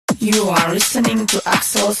You are listening to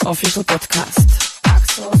Axel's official podcast.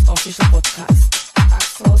 Axel's official podcast.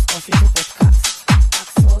 Axel's official podcast.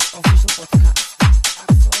 Axel's official podcast.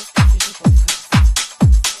 Axel's official podcast.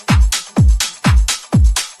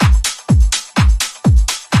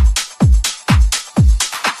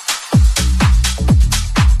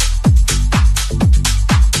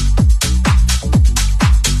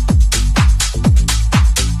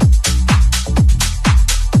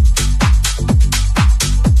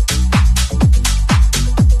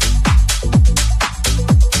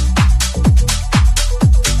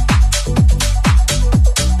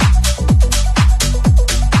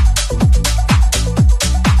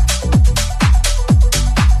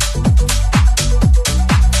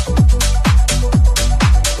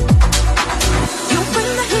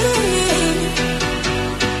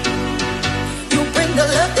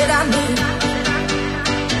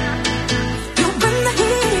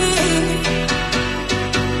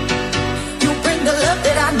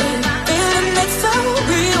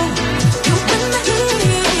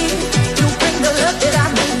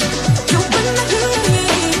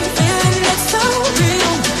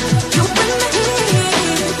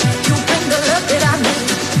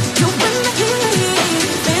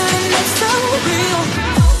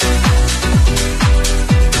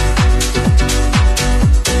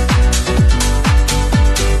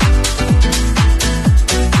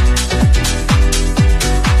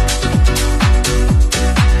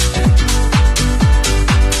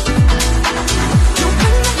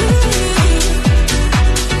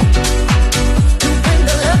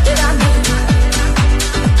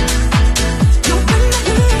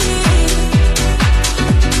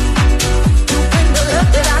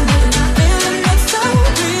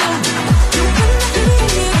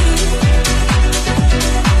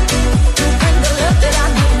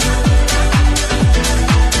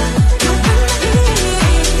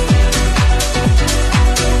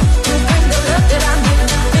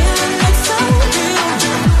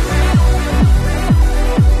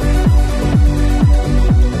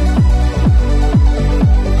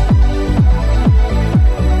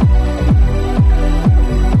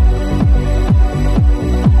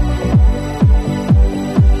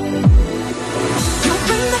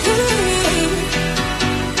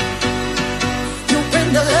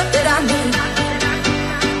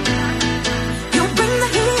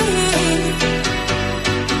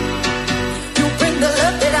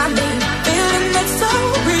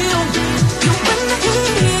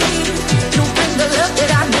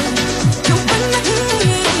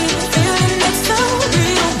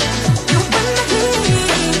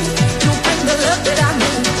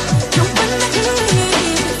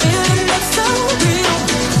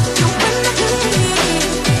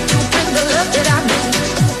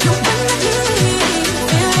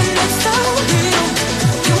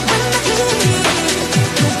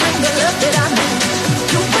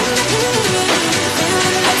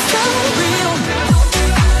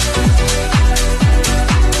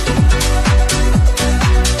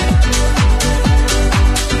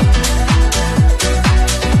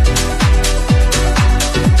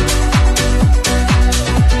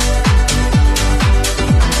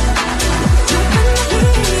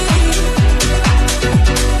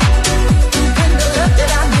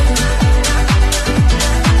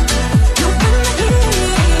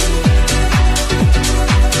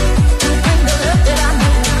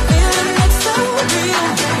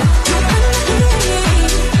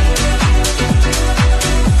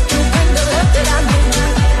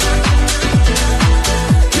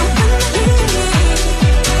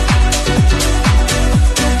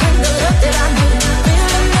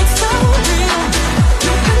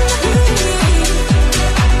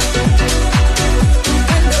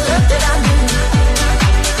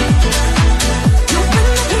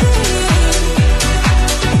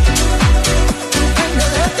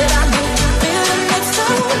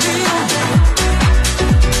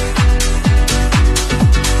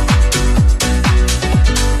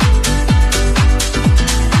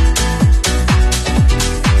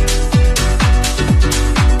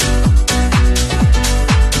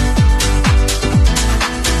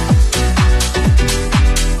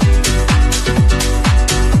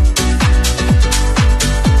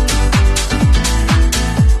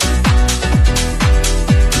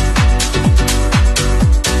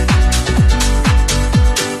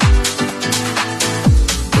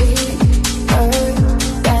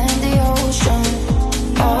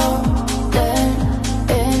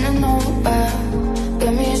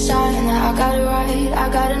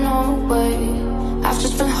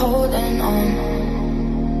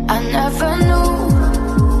 never knew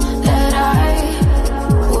that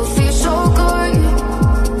I would feel so good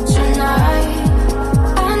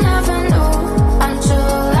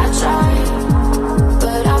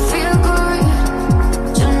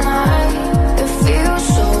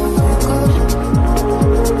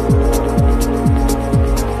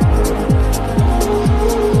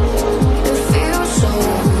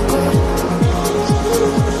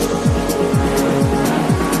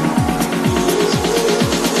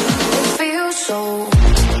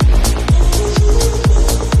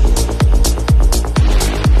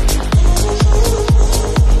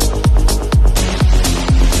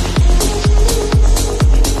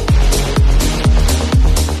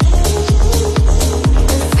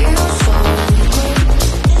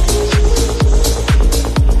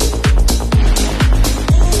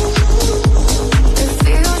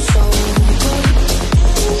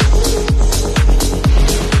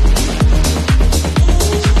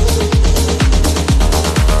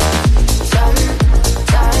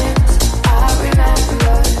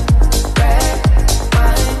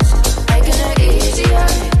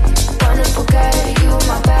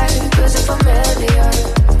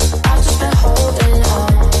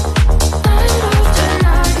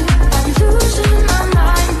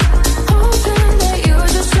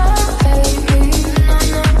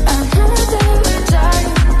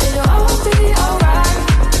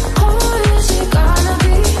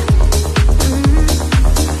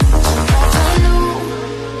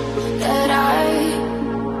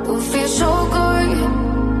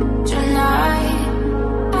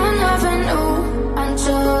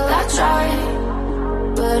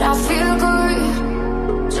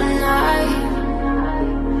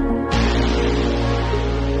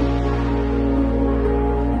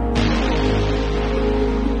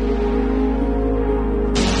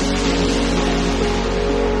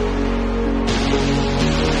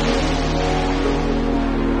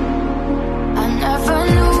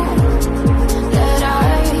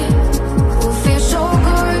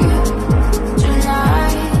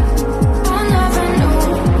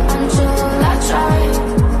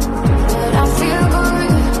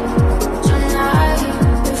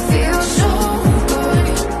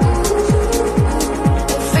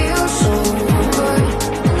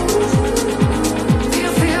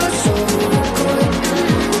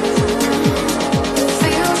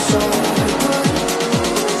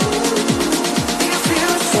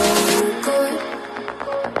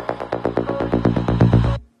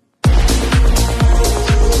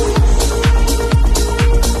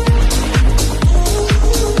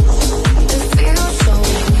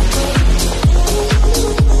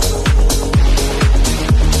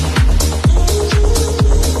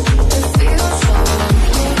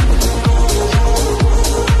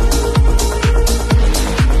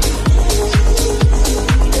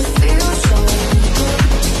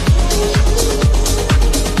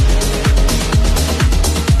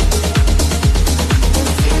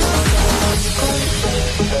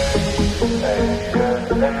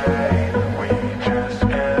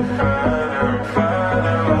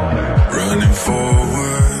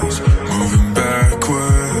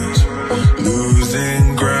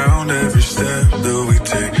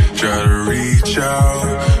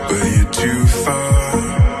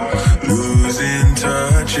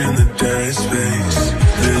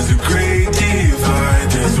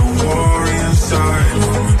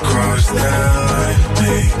that line,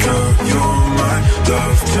 make up your mind.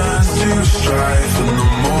 Love turns to strife, and the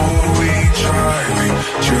more we try, we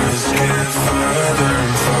just get further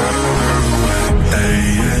and further away. Hey,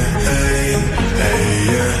 yeah, hey, hey,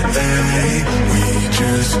 yeah, hey. We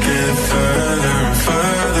just get further and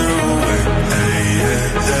further away. Hey, yeah,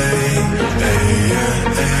 hey, hey, yeah,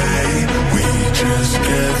 hey. We just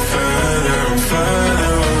get further and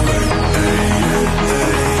further away. Hey, yeah,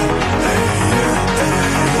 hey, hey, yeah,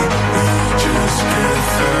 hey. We just get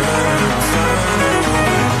further and further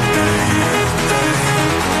away. Hey, yeah, hey,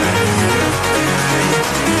 hey, yeah, hey.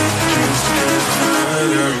 We just get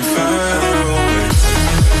further and further away.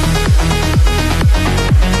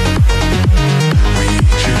 We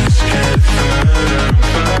just get further and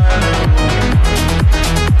further away.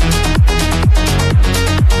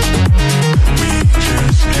 We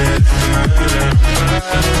just get further and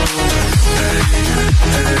further away. Hey,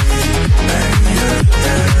 hey, hey, yeah,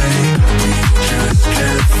 hey. We just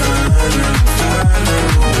get further and further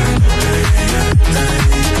away. Hey, hey,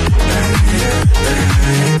 hey, yeah,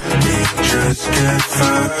 hey. We just get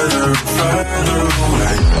further and further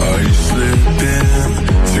away. Are you slipping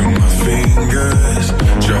through my fingers?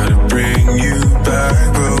 Try to bring you back,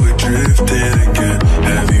 but we're drifting again.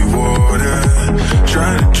 Heavy water,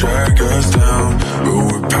 trying to drag us down, but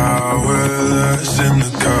we're powerless in the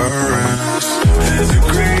currents. There's a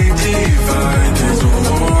great divide, there's a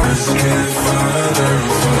war. Let's get farther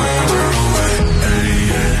and farther away. Hey,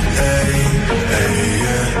 yeah, hey, hey,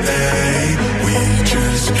 yeah, hey. We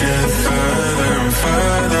just get further and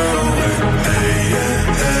farther away. Hey, yeah,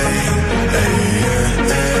 hey, hey, yeah,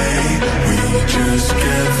 hey. We just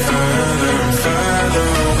get further and farther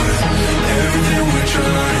away. Everything we're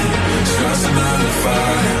trying starts another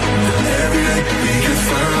fire, and every day we get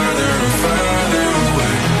further and farther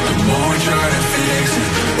away. The more we try to fix it,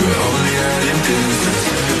 we're only adding distance.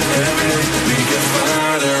 Every day we get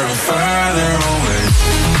farther and farther away.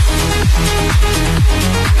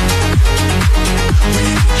 We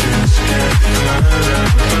just get further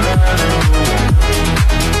and farther away.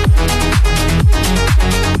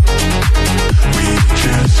 We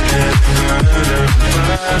just get further and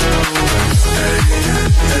farther away. Hey,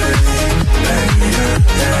 hey, hey, yeah,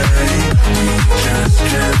 hey. We just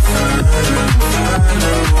get further and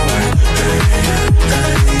farther away. Hey,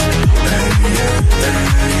 hey, hey, yeah, hey.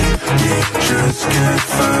 We just get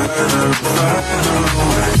further and farther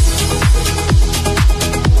away.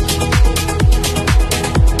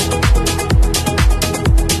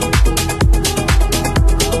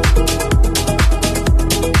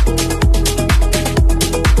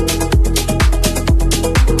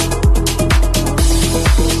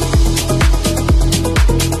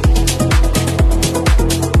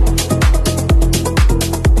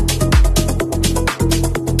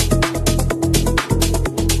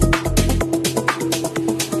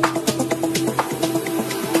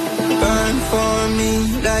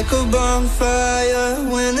 Like a bonfire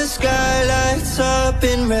when the sky lights up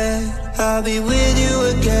in red. I'll be with you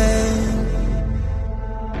again.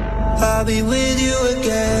 I'll be with you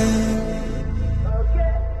again.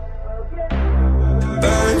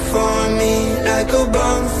 Burn for me like a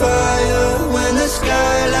bonfire when the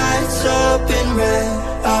sky lights up in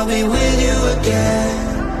red. I'll be with you again.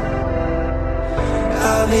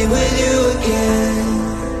 I'll be with you again.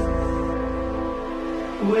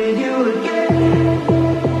 With you again.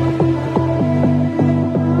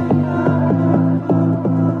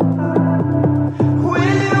 With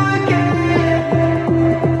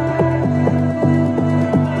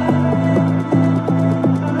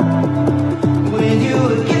you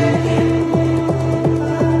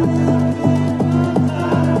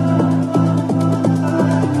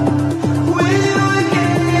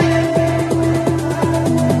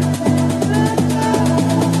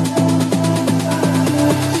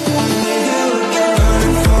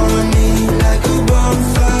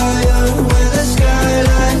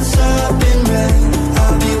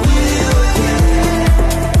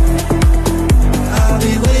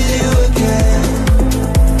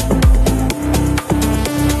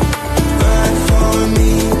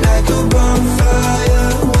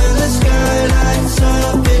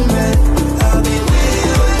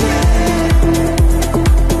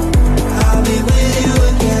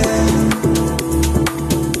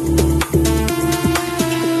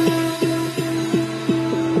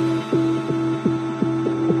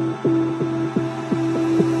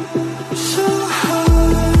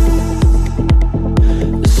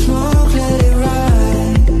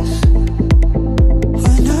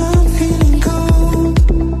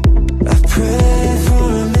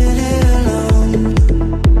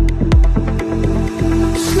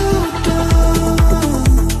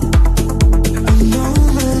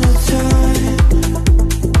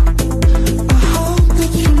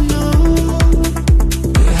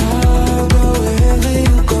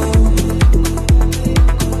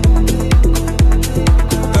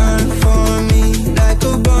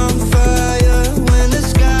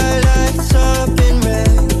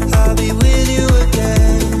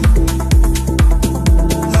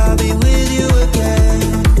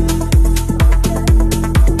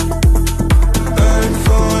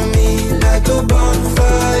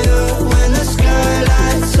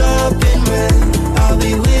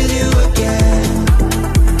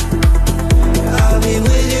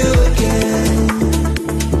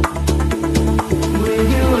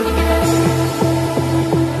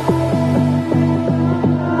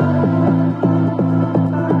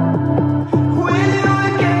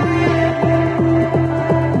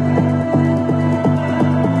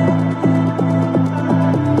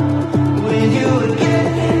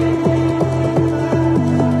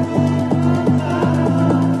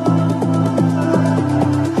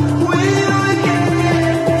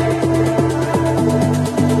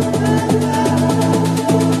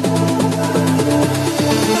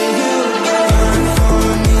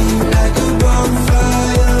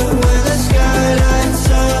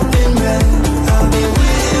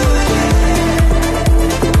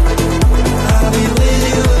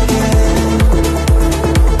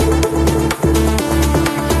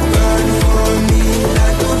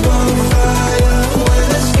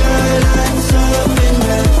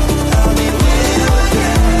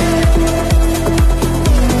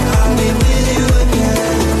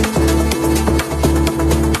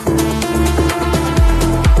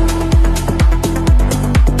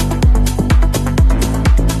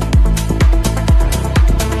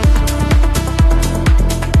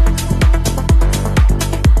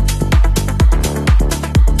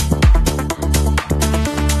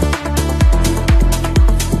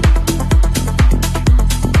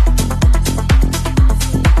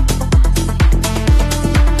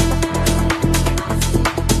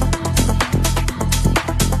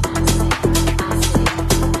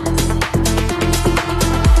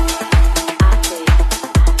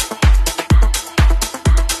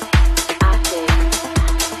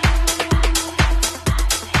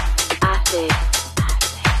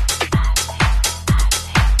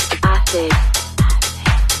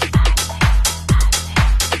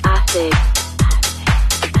acid,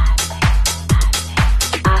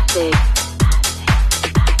 acid,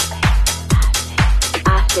 acid,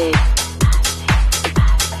 acid,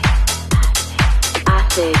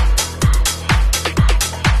 acid,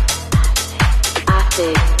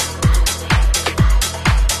 acid,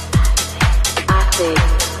 acid,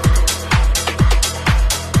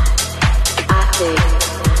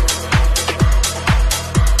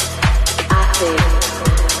 acid, acid,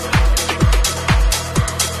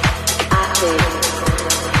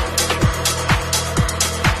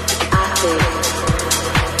 acid,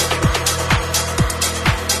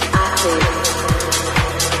 acid,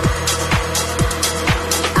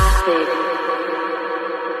 acid.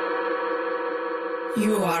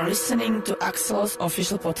 You are listening to Axel's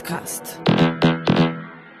official podcast.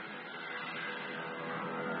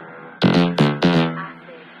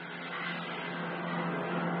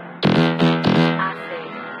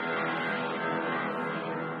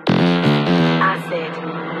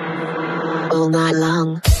 All night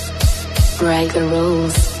long, break the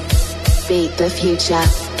rules, beat the future,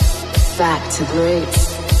 back to the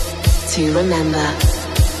roots, to remember,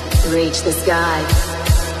 reach the sky,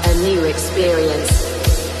 a new experience,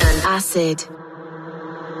 and acid.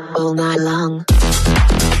 All night long,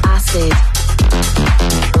 acid.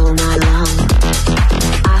 All night long,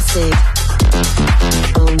 acid.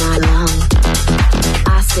 All night long,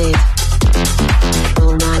 acid.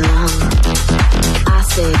 All night long,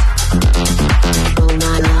 acid. All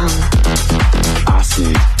night long,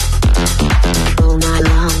 acid, all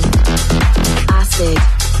night long, acid.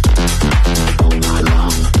 all night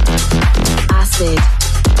long, Acid,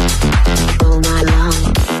 all night long,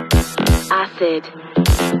 acid,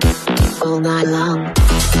 all night long,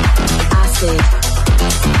 acid,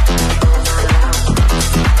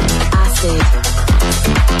 acid,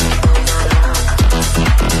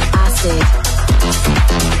 acid,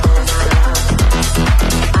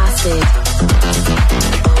 acid,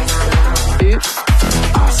 Oops.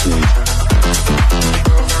 acid,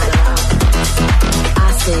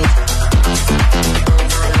 acid,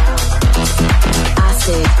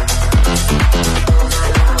 acid,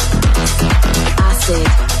 acid.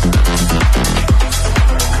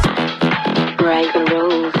 Break the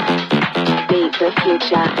rules, beat the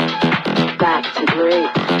future, back to the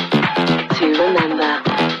roots, to remember,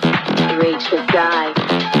 reach the sky,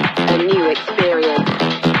 a new experience,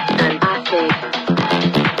 and acid,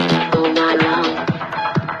 all night long.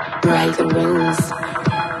 Break the rules,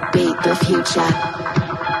 beat the future,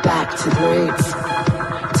 back to the roots,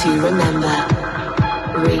 to remember,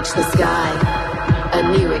 reach the sky, a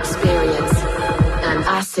new experience, and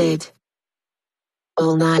acid,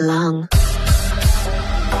 all night long.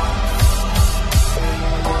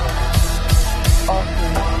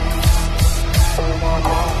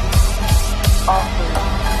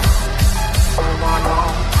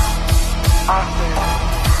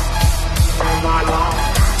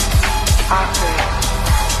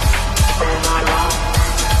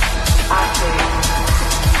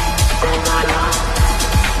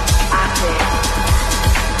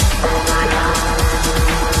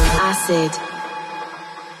 Acid.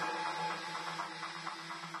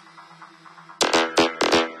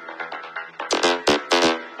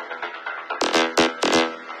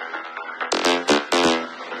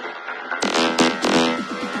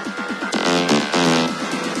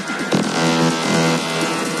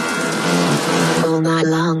 All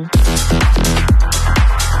night long. Acid.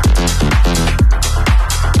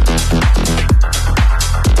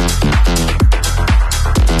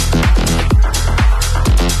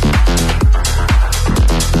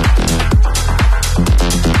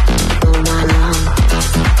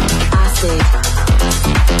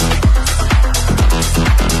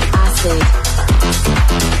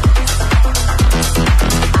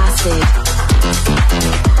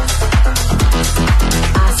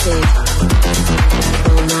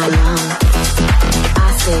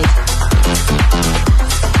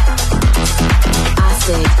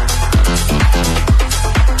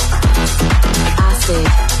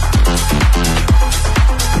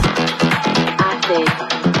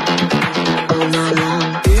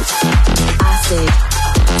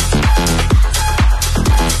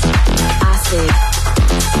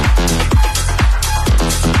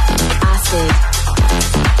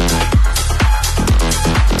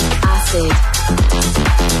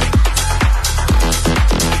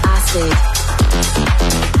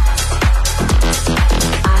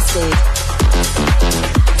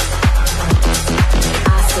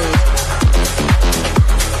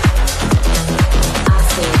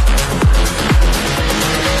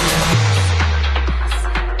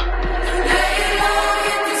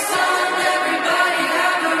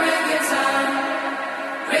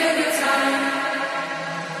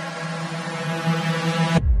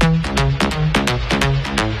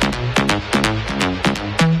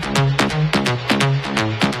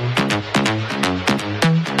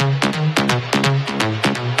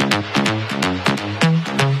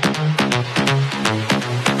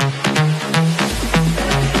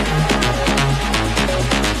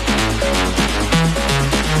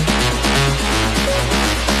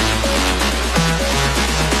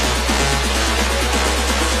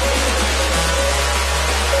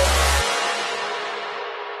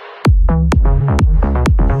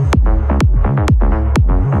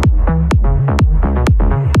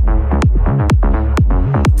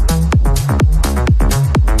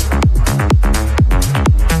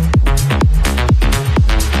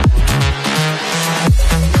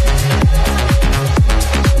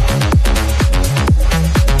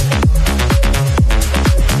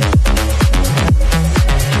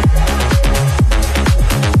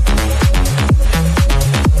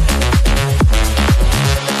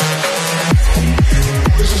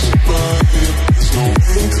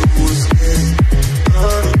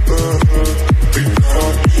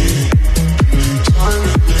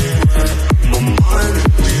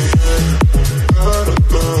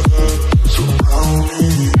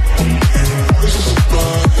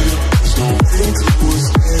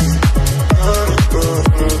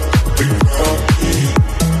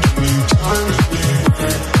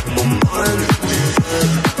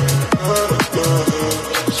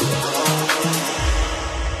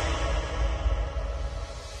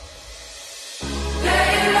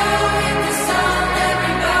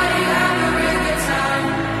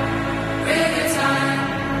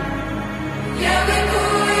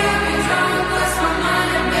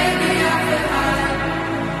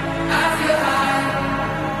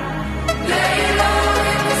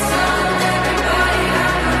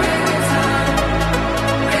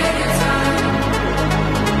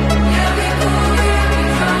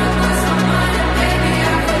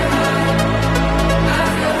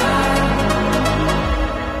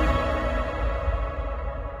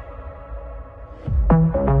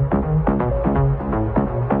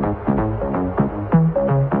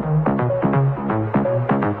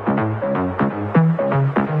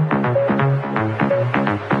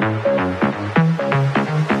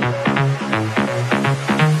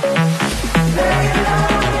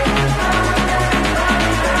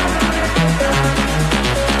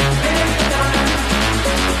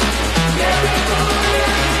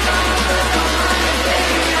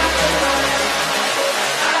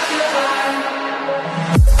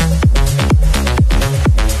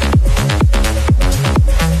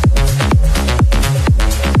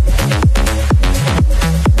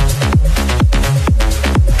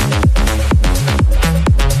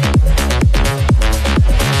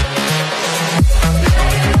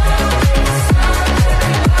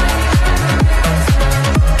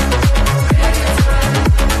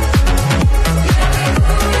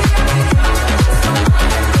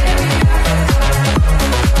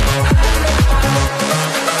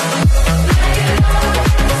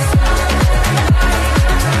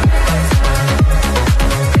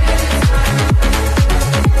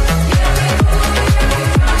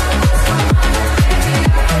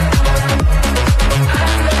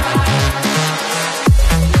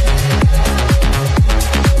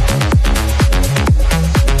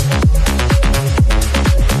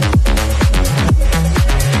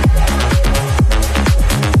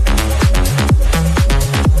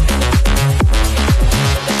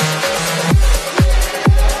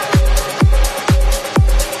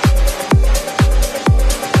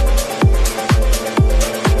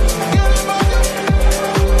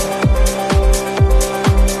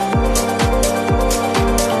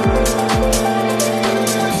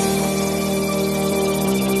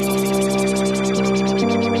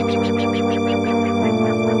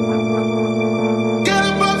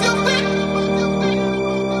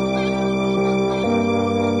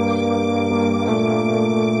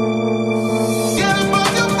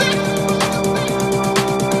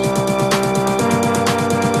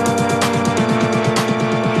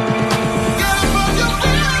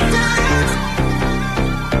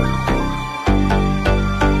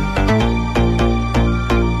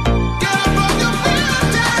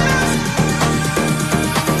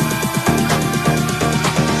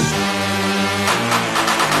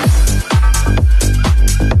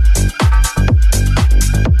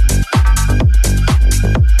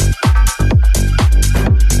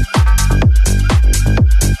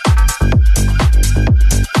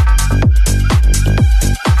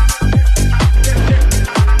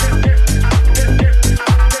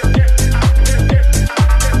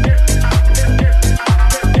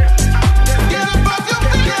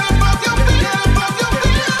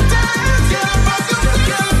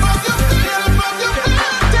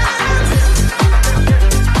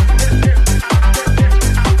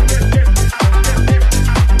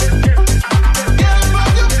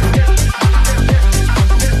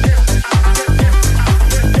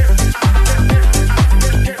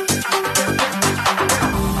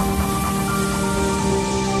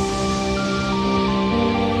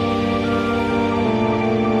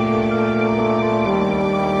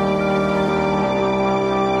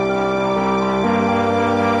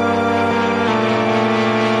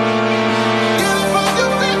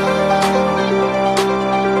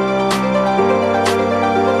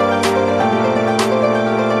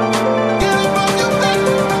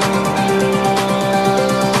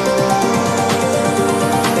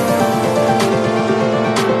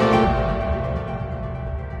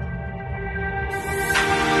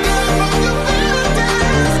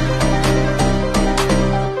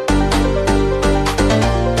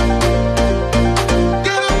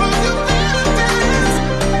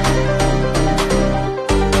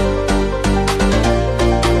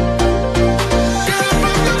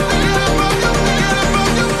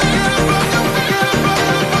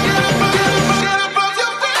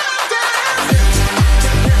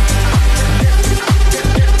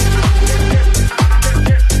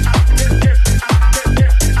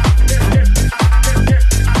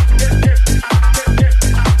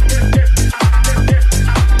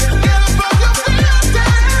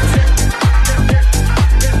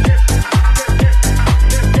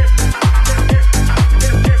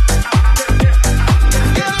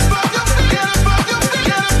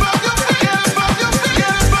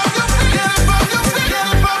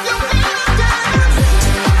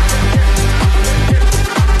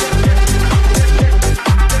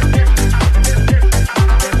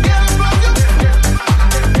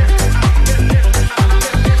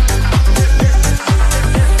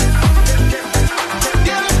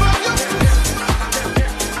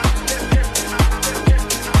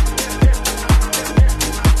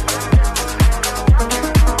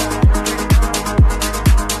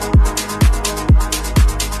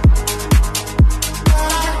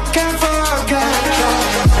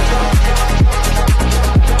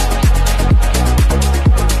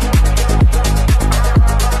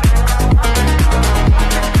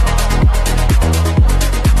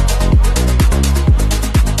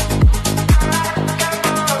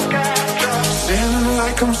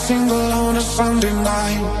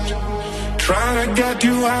 trying to get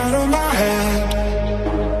you out of my head.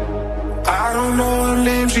 I don't know her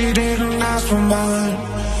name, she didn't ask for mine,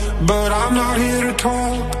 but I'm not here to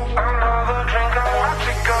talk. Another drink, I watch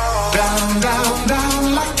it go. Down, down, down,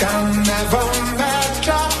 like I never met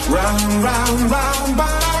ya. Round, round, round,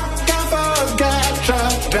 but I can't forget ya.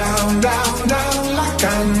 Down, down, down, like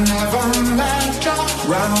I never met ya.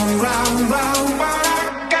 Round, round, round, but I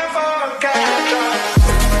can't forget ya.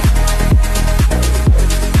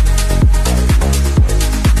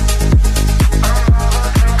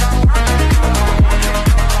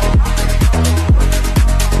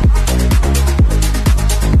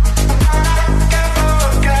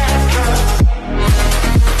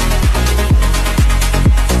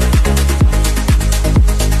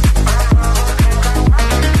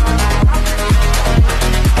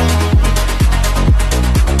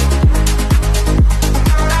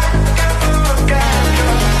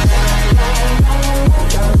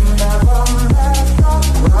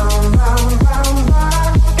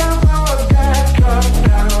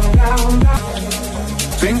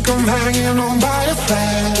 Think I'm hanging on by a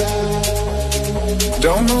thread.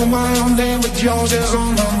 Don't know my own name, but yours is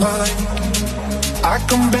on my mind. I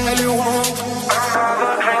can barely walk.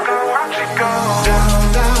 Another drink, I watch it go. Down,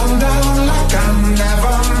 down, down, like I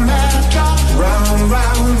never met ya. Round,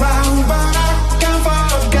 round, round, but I can't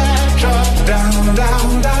forget ya. Down, down,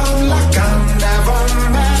 down, like I never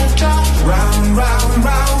met ya. Round, round,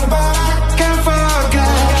 round, but I can't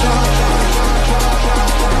forget ya.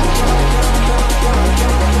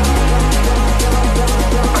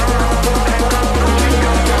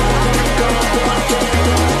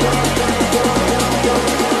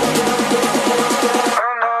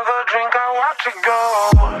 Another drink, I watch it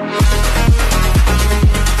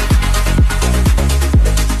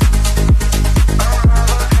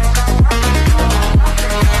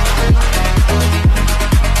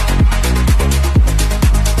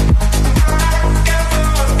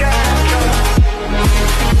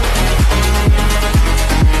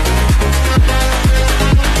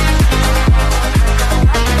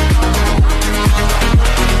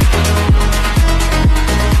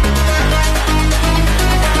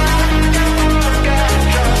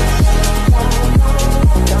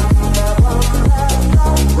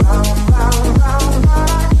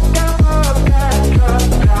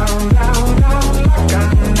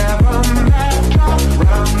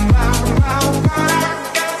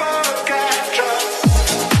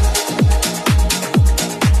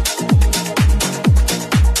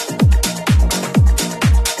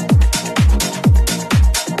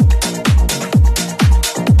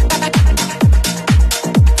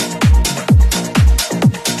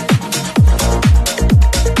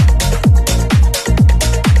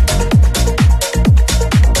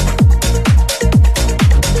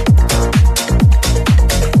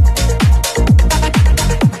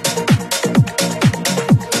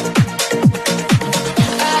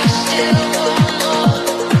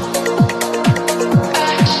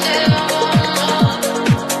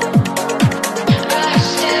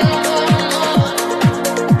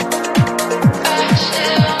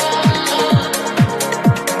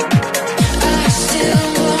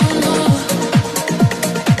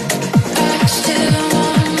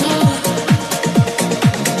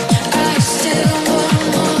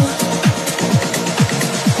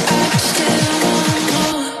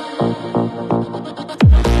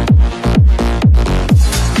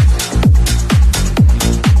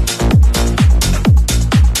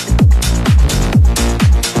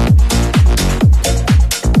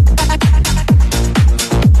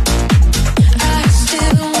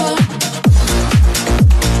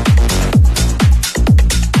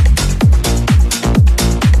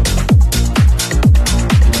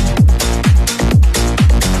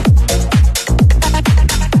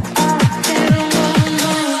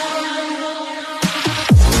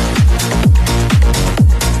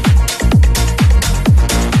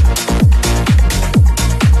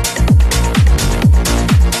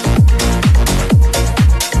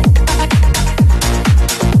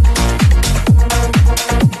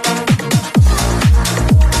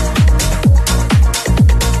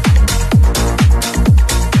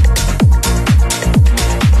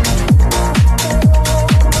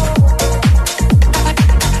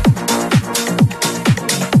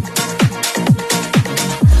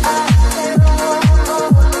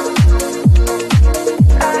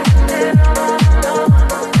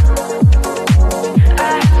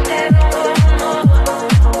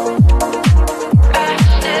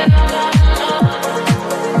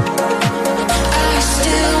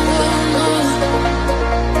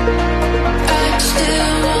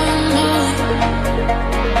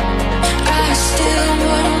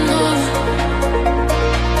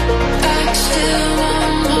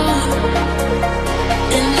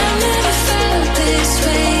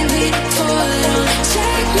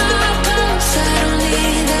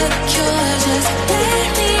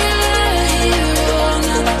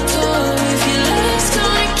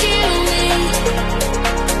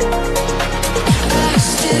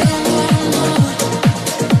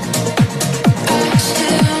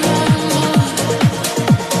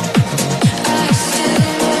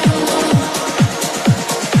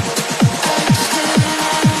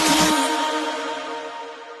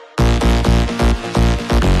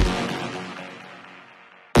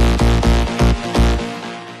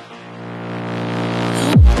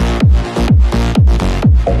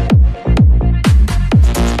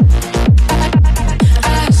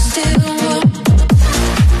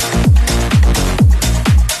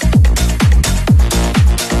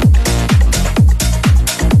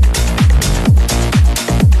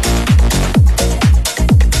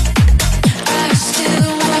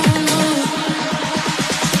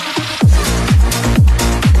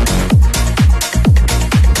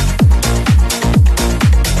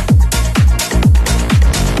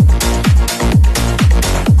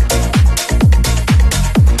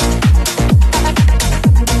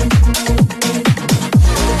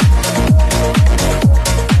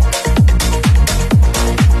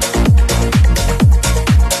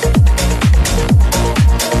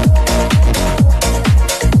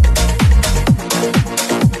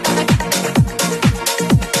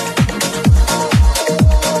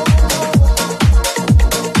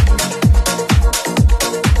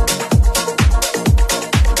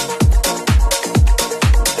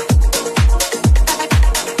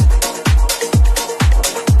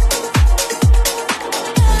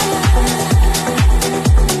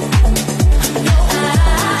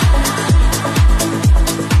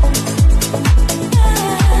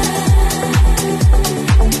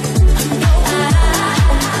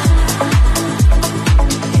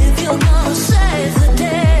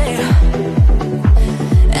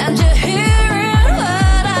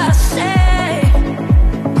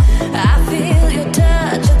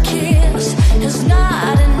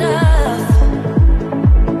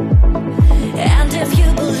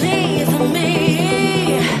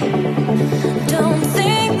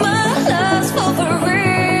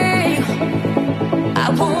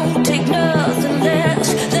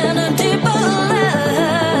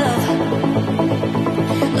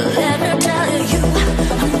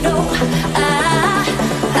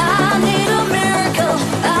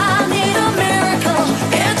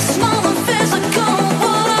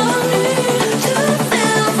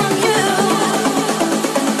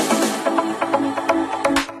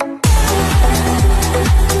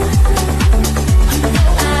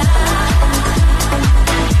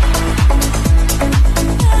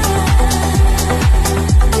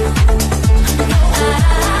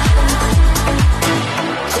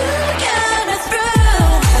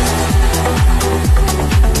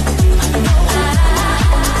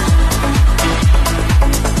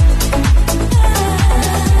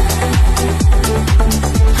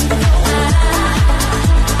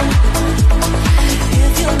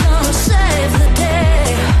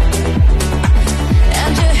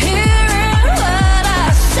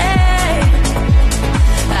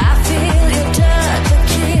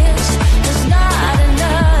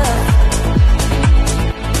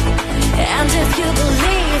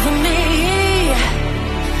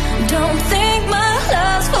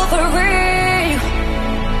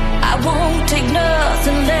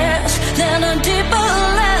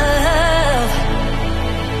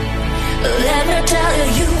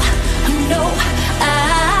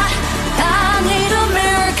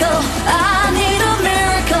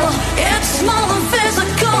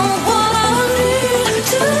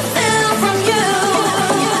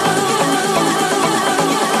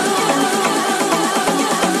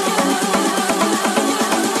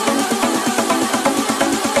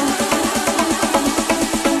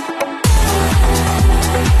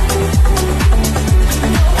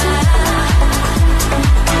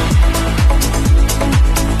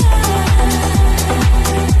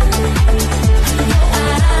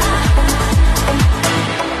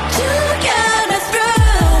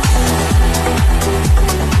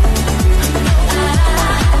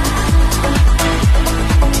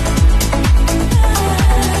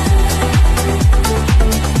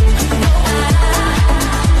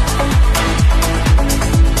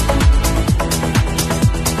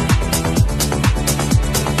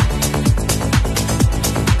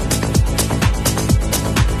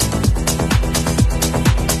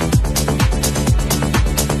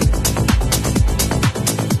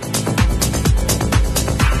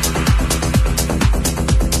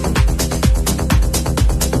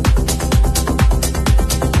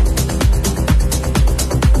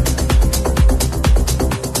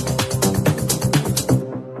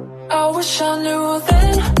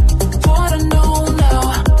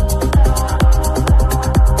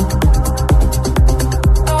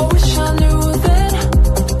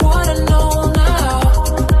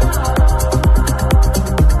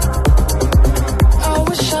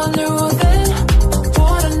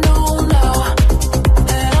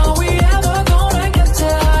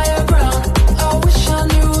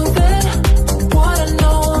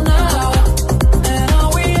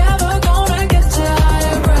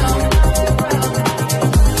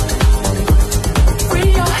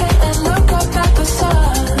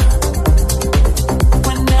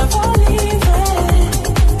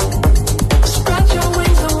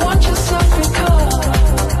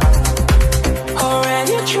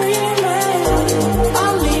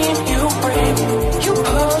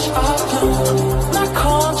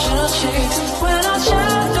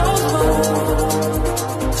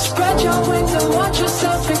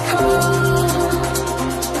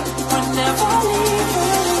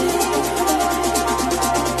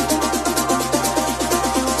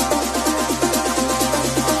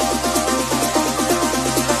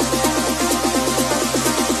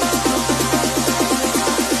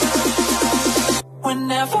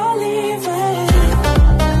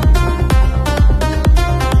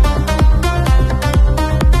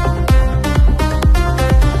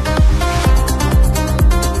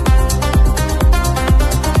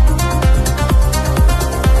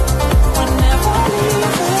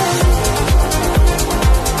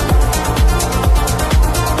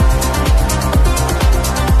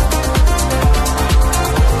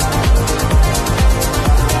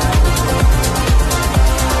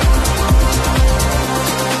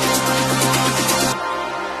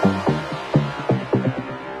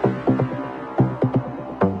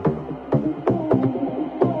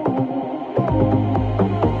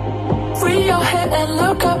and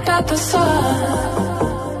look up at the sun.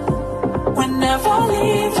 We're never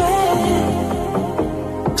leaving.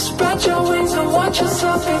 Spread your wings and watch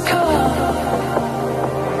yourself become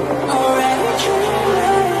already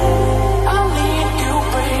dreaming. I'll lead you,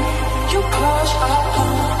 bring you close. I'll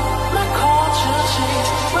pull my conscience in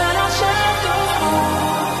when I set the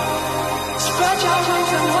home. Spread your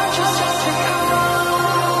wings and watch yourself become.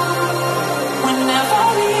 We're never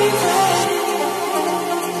leaving.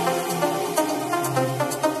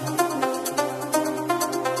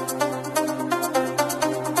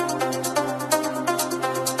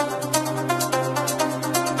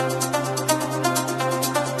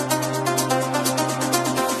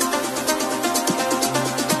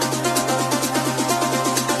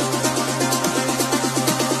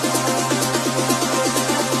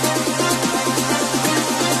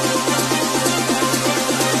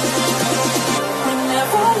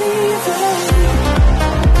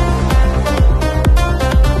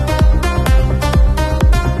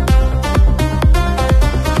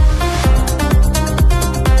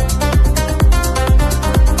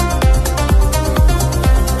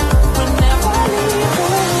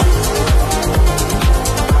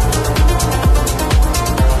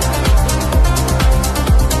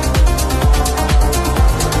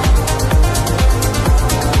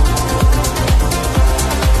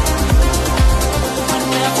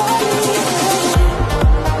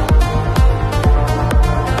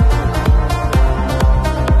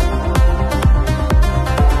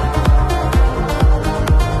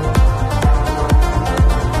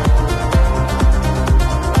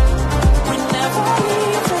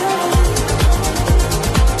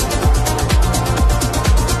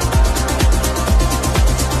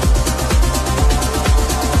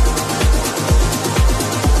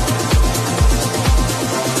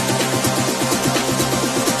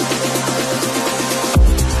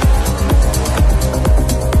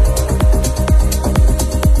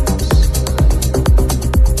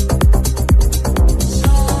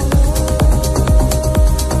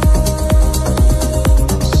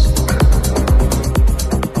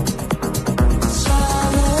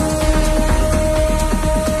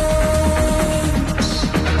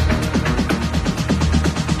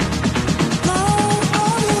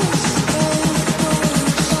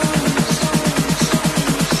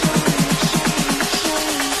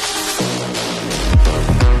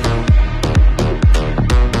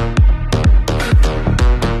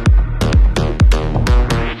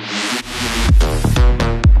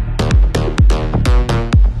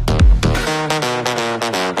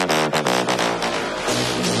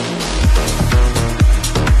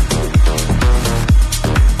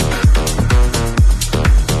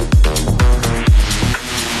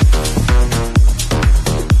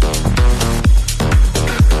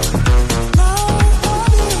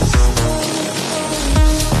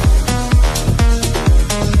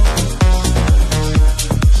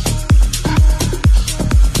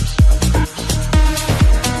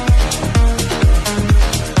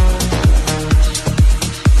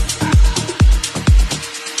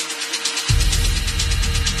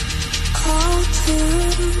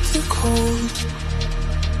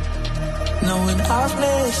 Knowing I've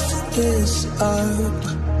messed this up,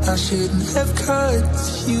 I shouldn't have cut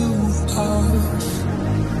you off.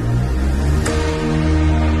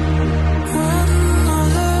 When I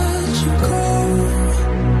let you go,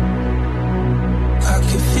 I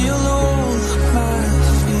could feel all my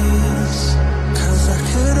fears, 'cause I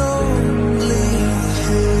could only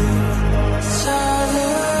hear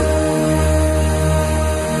silence.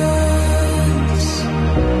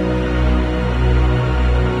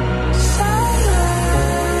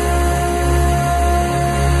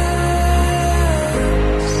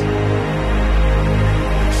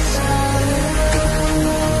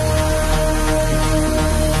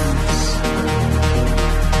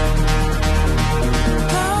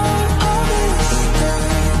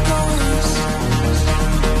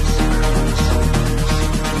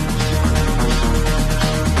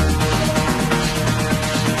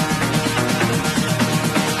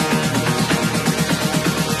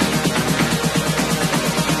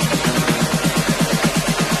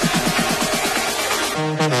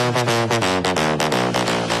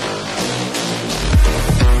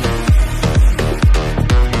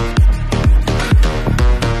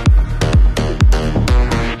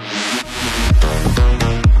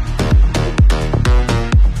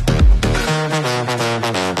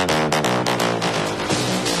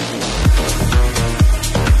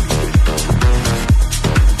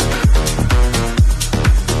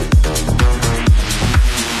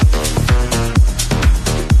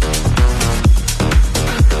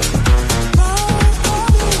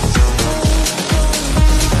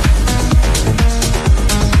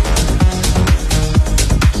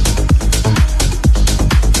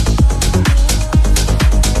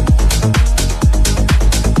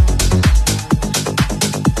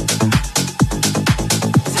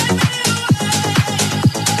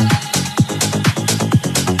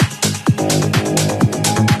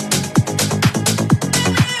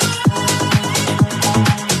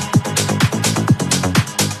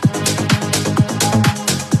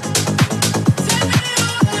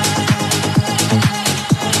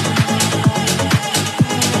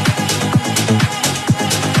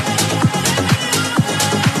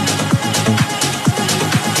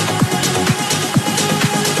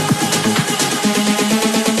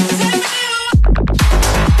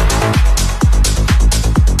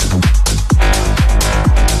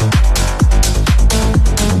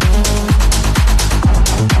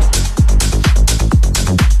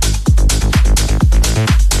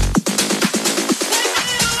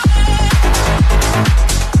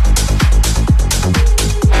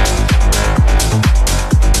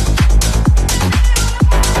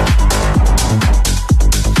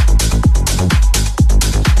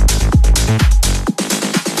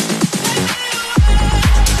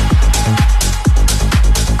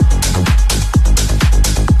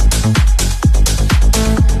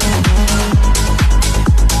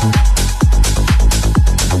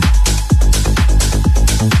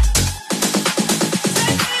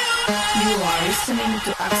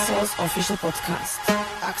 official podcast.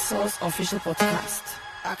 Axel's official podcast.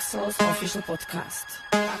 Axel's official podcast.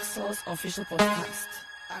 Axel's official podcast.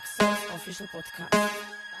 Axel's official podcast.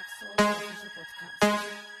 Axel's official podcast.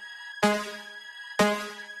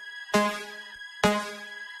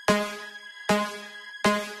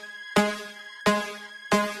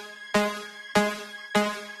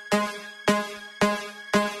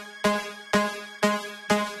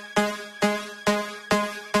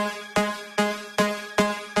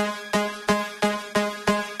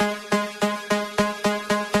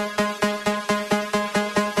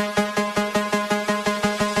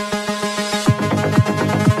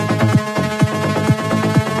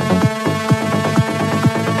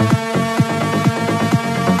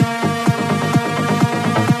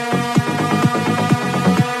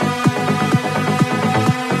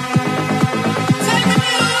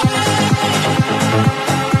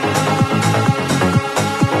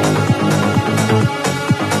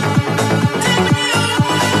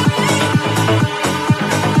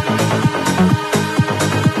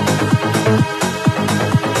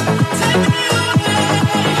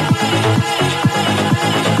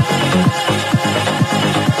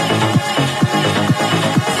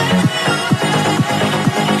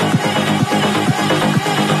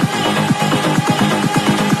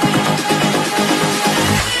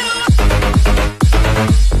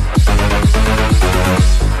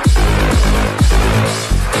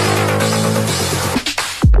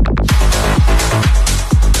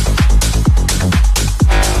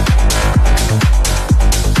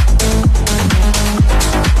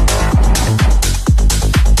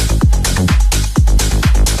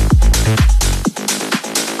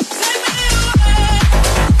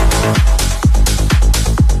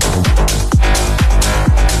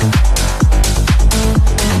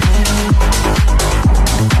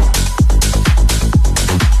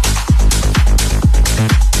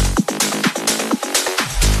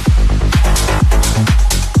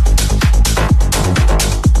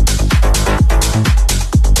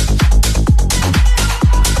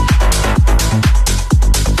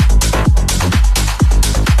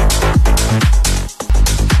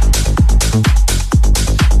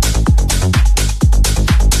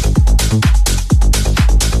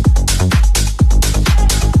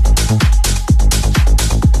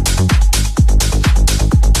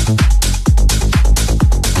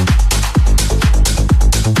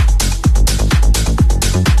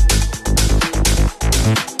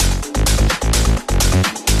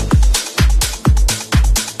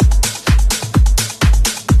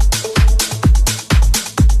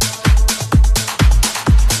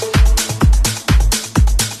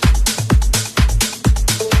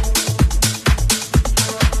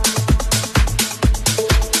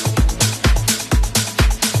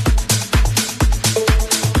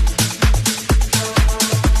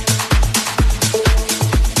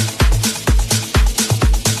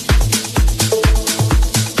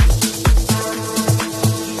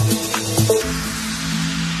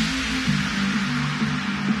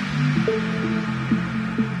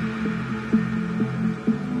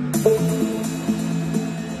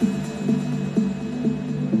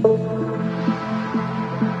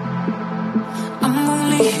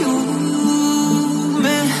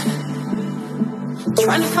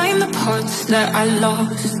 Trying to find the parts that I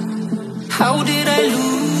lost. How did I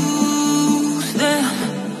lose them?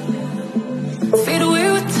 Fade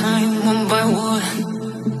away with time, one by one.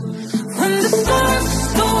 When the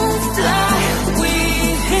stars don't fly, we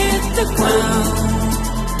hit the ground.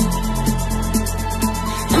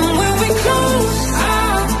 And when we close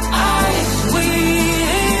our eyes, we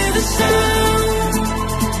hear the sound.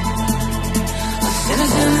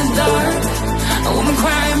 Sinners in the dark, a woman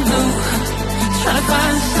crying blue, trying to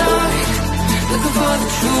find a side, looking for the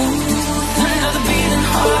truth. Another beating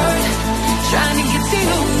heart, trying to get to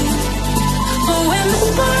you. But when the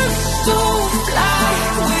sparks don't fly,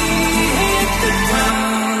 we hit the ground.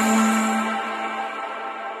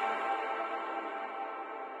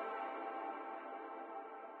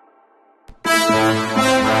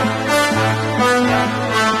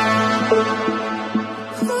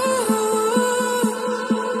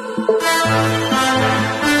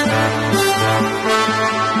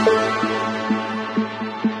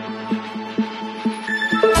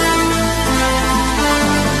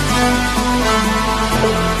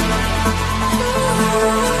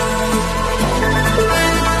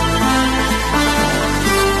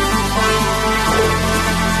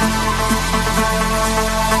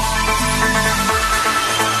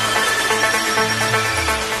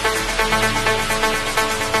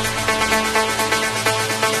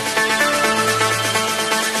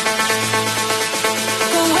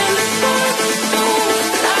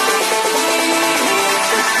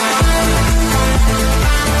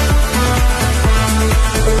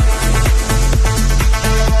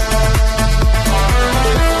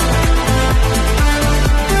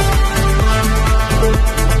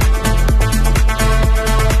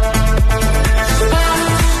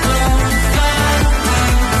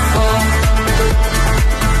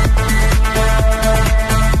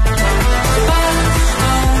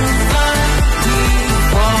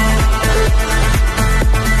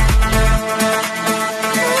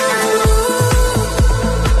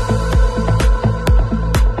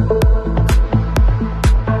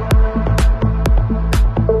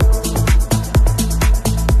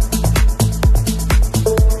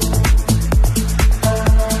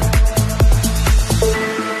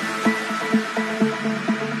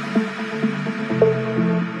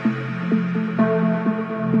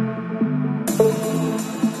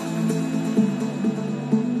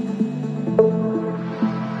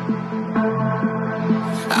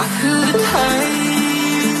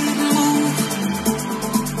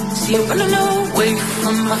 see you running away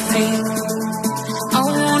from my feet. I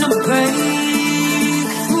wanna break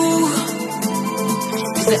through.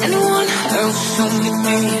 Is there anyone else only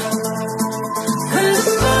me? When the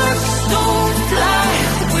sparks don't fly,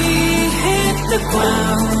 we hit the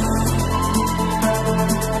ground.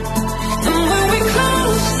 And when we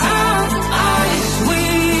close our eyes, we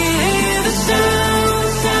hear the sound,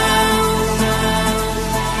 sound, sound.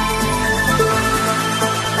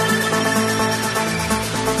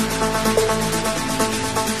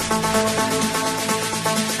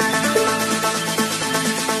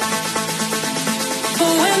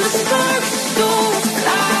 But when the sparks don't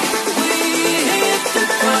fly, we hit the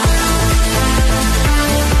ground.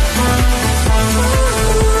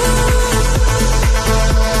 Ooh.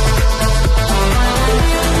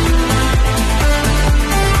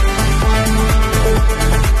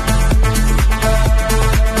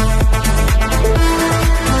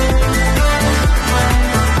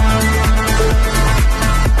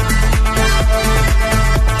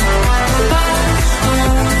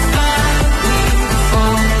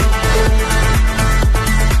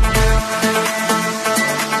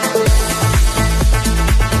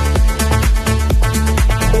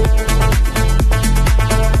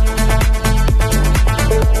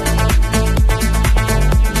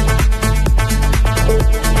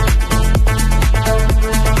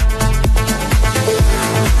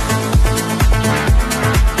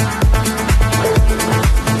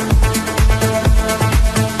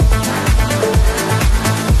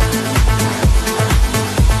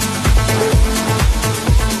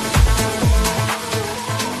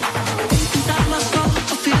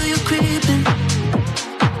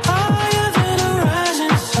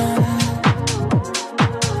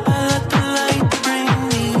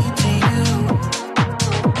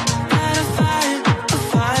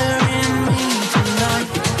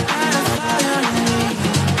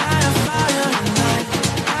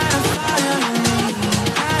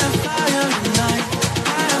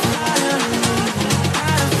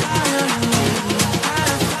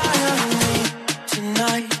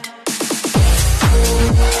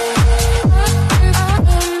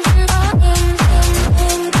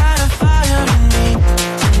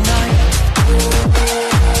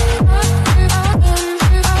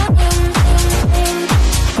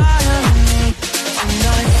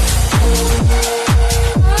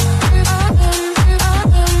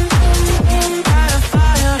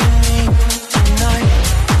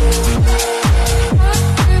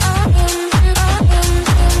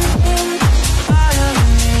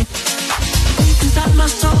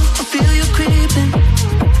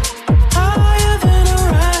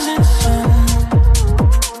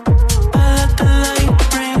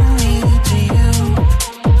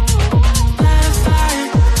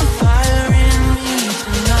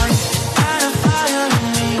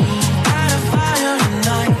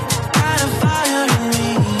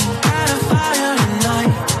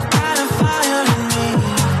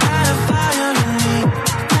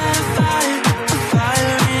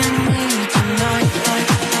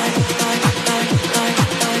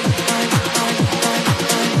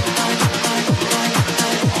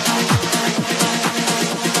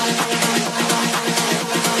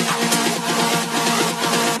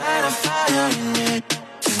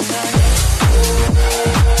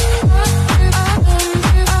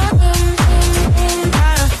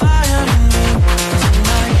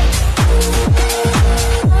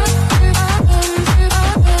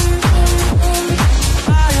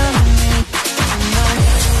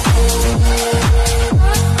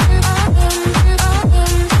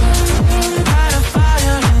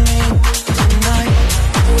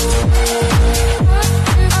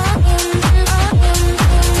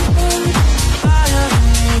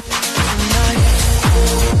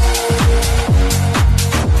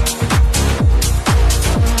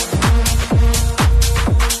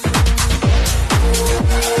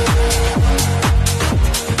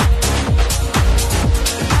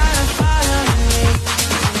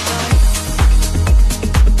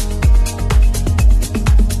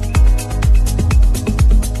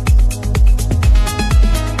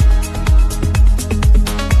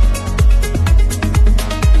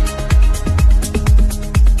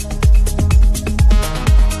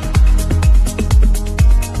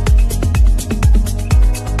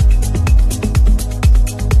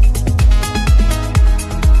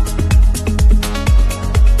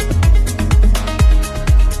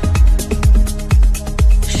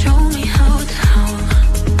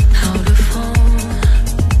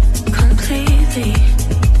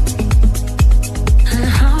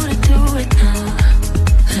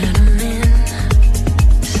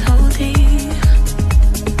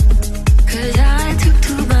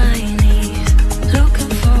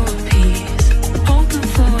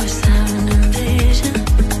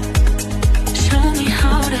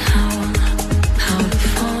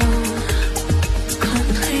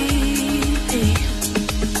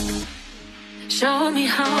 Show me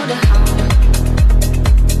how to